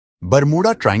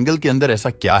Bermuda triangle के अंदर ऐसा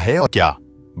क्या है और क्या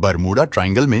बरमूडा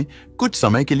ट्रायंगल में कुछ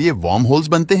समय के लिए वार्म होल्स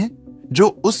बनते हैं जो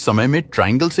उस समय में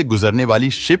ट्रायंगल से गुजरने वाली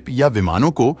शिप या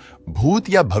विमानों को भूत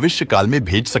या भविष्य काल में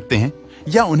भेज सकते हैं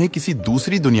या उन्हें किसी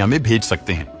दूसरी दुनिया में भेज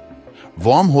सकते हैं।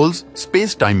 वार्म होल्स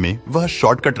स्पेस टाइम में वह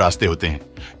शॉर्टकट रास्ते होते हैं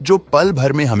जो पल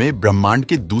भर में हमें ब्रह्मांड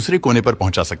के दूसरे कोने पर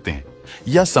पहुंचा सकते हैं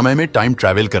या समय में टाइम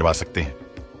ट्रैवल करवा सकते हैं।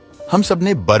 हम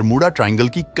सबने बरमूडा ट्रायंगल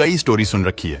की कई स्टोरी सुन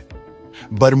रखी है।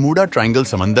 बरमूडा ट्रायंगल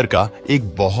समंदर का एक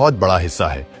बहुत बड़ा हिस्सा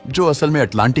है जो असल में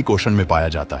अटलांटिक ओशन में पाया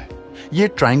जाता है। ये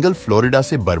ट्रायंगल फ्लोरिडा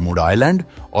से बरमूडा आइलैंड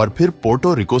और फिर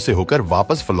पोर्टो रिको से होकर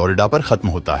वापस फ्लोरिडा पर खत्म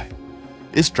होता है।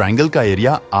 इस ट्रायंगल का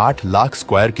एरिया 8 लाख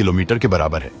स्क्वायर किलोमीटर के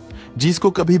बराबर है,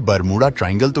 जिसको कभी बरमूडा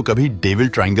ट्रायंगल तो कभी डेविल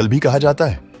ट्रायंगल भी कहा जाता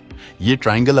है। ये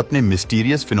ट्रायंगल अपने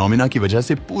मिस्टीरियस फिनोमिना की वजह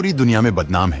से पूरी दुनिया में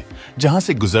बदनाम है, जहां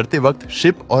से गुजरते वक्त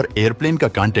शिप और एयरप्लेन का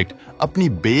कांटेक्ट अपनी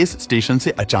बेस स्टेशन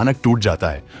से अचानक टूट जाता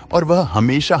है और वह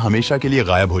हमेशा हमेशा के लिए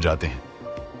गायब हो जाते हैं।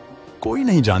 कोई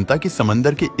नहीं जानता कि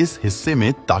समंदर के इस हिस्से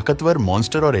में ताकतवर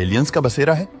मॉन्स्टर और एलियंस का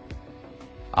बसेरा है।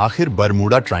 आखिर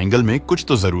बरमूडा ट्रायंगल में कुछ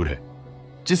तो जरूर है,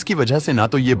 जिसकी वजह से ना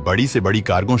तो ये बड़ी से बड़ी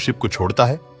कार्गो शिप को छोड़ता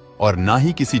है और ना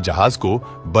ही किसी जहाज को।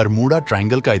 बरमूडा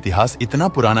ट्रायंगल का इतिहास इतना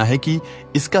पुराना है कि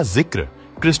इसका जिक्र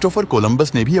क्रिस्टोफर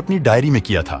कोलंबस ने भी अपनी डायरी में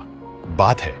किया था।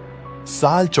 बात है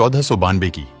साल 1492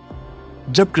 की,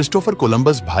 जब क्रिस्टोफर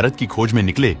कोलंबस भारत की खोज में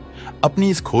निकले। अपनी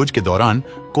इस खोज के दौरान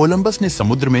कोलंबस ने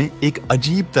समुद्र में एक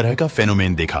अजीब तरह का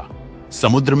फेनोमेन देखा।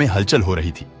 समुद्र में हलचल हो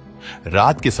रही थी।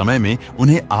 रात के समय में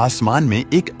उन्हें आसमान में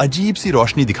एक अजीब सी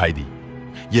रोशनी दिखाई दी।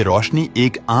 यह रोशनी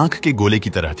एक आंख के गोले की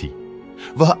तरह थी।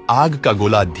 वह आग का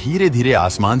गोला धीरे धीरे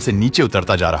आसमान से नीचे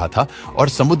उतरता जा रहा था और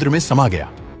समुद्र में समा गया।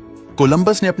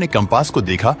 कोलंबस ने अपने कंपास को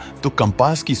देखा तो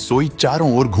कंपास की सोई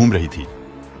चारों ओर घूम रही थी।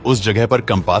 उस जगह पर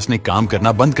कंपास ने काम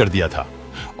करना बंद कर दिया था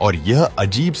और यह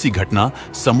अजीब सी घटना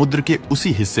समुद्र के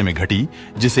उसी हिस्से में घटी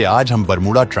जिसे आज हम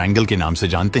बरमूडा ट्रायंगल के नाम से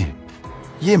जानते हैं।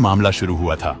 यह मामला शुरू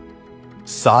हुआ था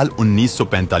साल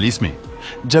 1945 में,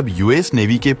 जब यूएस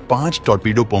नेवी के 5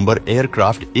 टॉर्पीडो बॉम्बर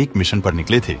एयरक्राफ्ट एक मिशन पर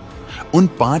निकले थे। उन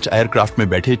 5 एयरक्राफ्ट में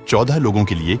बैठे 14 लोगों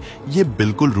के लिए यह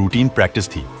बिल्कुल रूटीन प्रैक्टिस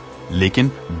थी,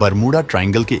 लेकिन बरमूडा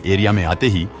ट्रायंगल के एरिया में आते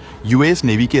ही यूएस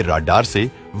नेवी के राडार से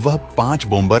वह 5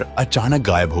 बॉम्बर अचानक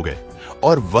गायब हो गए,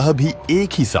 और वह भी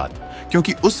एक ही साथ,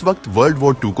 क्योंकि उस वक्त वर्ल्ड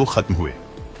वॉर 2 को खत्म हुए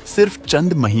सिर्फ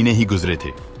चंद महीने ही गुजरे थे।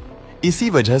 इसी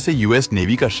वजह से यूएस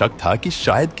नेवी का शक था कि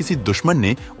शायद किसी दुश्मन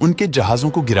ने उनके जहाजों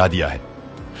को गिरा दिया है।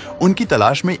 उनकी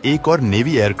तलाश में एक और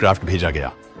नेवी एयरक्राफ्ट भेजा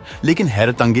गया, लेकिन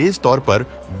हैरतअंगेज तौर पर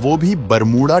वो भी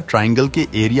बरमूडा ट्रायंगल के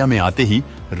एरिया में आते ही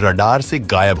रडार से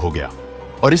गायब हो गया।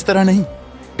 और इस तरह नहीं,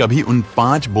 कभी उन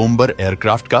 5 बॉम्बर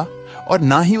एयरक्राफ्ट का और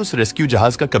ना ही उस रेस्क्यू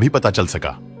जहाज का कभी पता चल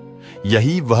सका।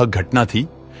 यही वह घटना थी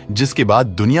जिसके बाद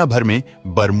दुनिया भर में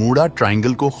बरमूडा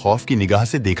ट्रायंगल को खौफ की निगाह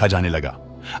से देखा जाने लगा।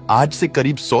 आज से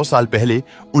करीब 100 साल पहले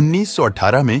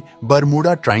 1918 में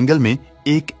बरमूडा ट्रायंगल में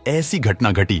एक ऐसी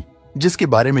घटना घटी जिसके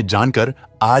बारे में जानकर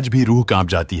आज भी रूह कांप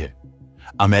जाती है।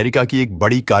 अमेरिका की एक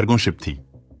बड़ी कार्गो शिप थी।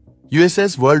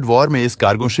 यूएसएस वर्ल्ड वॉर में इस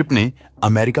कार्गो शिप ने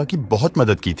अमेरिका की बहुत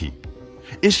मदद की थी।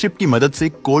 इस शिप की मदद से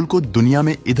कोल को दुनिया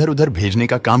में इधर उधर भेजने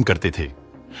का काम करते थे।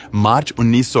 मार्च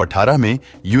 1918 में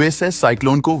यूएसएस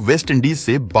साइक्लोन को वेस्ट इंडीज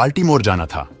से बाल्टीमोर जाना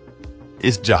था।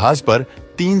 इस जहाज पर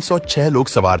 306 लोग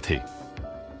सवार थे।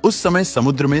 उस समय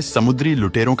समुद्र में समुद्री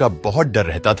लुटेरों का बहुत डर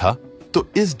रहता था, तो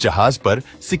इस जहाज पर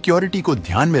सिक्योरिटी को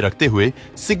ध्यान में रखते हुए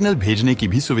सिग्नल भेजने की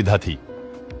भी सुविधा थी।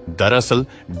 दरअसल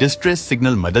डिस्ट्रेस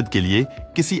सिग्नल मदद के लिए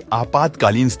किसी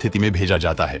आपातकालीन स्थिति में भेजा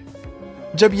जाता है।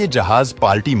 जब यह जहाज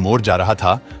बाल्टीमोर जा रहा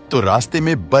था तो रास्ते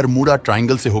में बरमूडा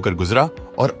ट्रायंगल से होकर गुजरा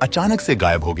और अचानक से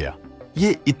गायब हो गया।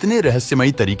 ये इतने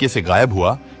रहस्यमयी तरीके से गायब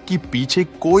हुआ कि पीछे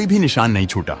कोई भी निशान नहीं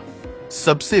छूटा।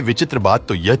 सबसे विचित्र बात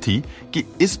तो यह थी कि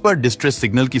इस पर डिस्ट्रेस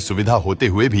सिग्नल की सुविधा होते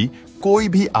हुए भी कोई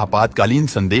भी आपातकालीन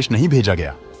संदेश नहीं भेजा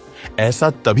गया। ऐसा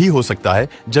तभी हो सकता है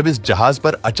जब इस जहाज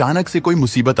पर अचानक से कोई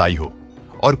मुसीबत आई हो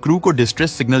और क्रू को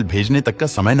डिस्ट्रेस सिग्नल भेजने तक का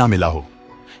समय ना मिला हो।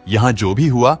 यहां जो भी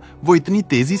हुआ वो इतनी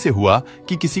तेजी से हुआ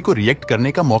कि किसी को रिएक्ट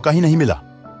करने का मौका ही नहीं मिला।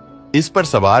 इस पर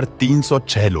सवार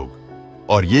 306 लोग,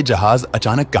 और ये जहाज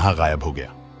अचानक कहां गायब हो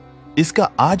गया, इसका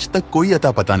आज तक कोई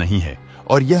अता पता नहीं है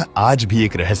और यह आज भी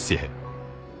एक रहस्य है।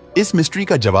 इस मिस्ट्री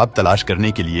का जवाब तलाश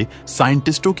करने के लिए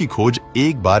साइंटिस्टों की खोज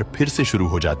एक बार फिर से शुरू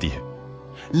हो जाती है,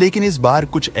 लेकिन इस बार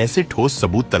कुछ ऐसे ठोस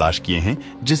सबूत तलाश किए हैं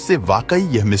जिससे वाकई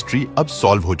यह मिस्ट्री अब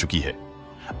सॉल्व हो चुकी है।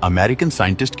 अमेरिकन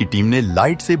साइंटिस्ट की टीम ने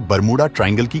लाइट से बरमूडा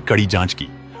ट्रायंगल की कड़ी जांच की।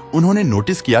 उन्होंने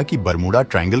नोटिस किया कि बरमूडा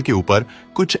ट्रायंगल के ऊपर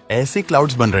कुछ ऐसे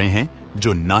क्लाउड्स बन रहे हैं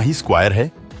जो ना ही स्क्वायर है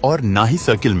और ना ही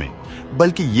सर्किल में,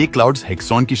 बल्कि ये क्लाउड्स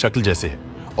हेक्सॉन की शक्ल जैसे है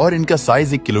और इनका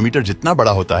साइज 1 किलोमीटर जितना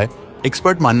बड़ा होता है।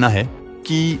 एक्सपर्ट मानना है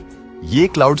कि ये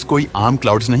क्लाउड्स कोई आम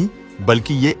क्लाउड्स नहीं,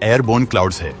 बल्कि ये एयरबोर्न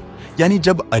क्लाउड्स है, यानी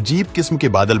जब अजीब किस्म के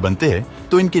बादल बनते हैं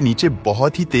तो इनके नीचे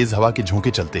बहुत ही तेज हवा के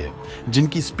झोंके चलते हैं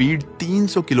जिनकी स्पीड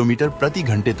 300 किलोमीटर प्रति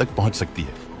घंटे तक पहुंच सकती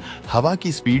है। हवा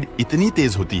की स्पीड इतनी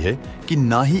तेज होती है कि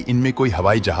ना ही इनमें कोई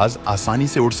हवाई जहाज आसानी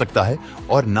से उड़ सकता है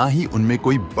और ना ही उनमें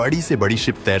कोई बड़ी से बड़ी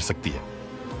शिप तैर सकती है।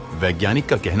 वैज्ञानिक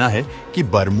का कहना है कि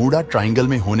बरमूडा ट्रायंगल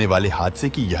में होने वाले हादसे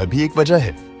की यह भी एक वजह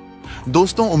है।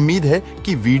 दोस्तों, उम्मीद है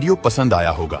कि वीडियो पसंद आया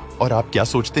होगा और आप क्या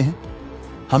सोचते हैं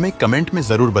हमें कमेंट में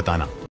जरूर बताना।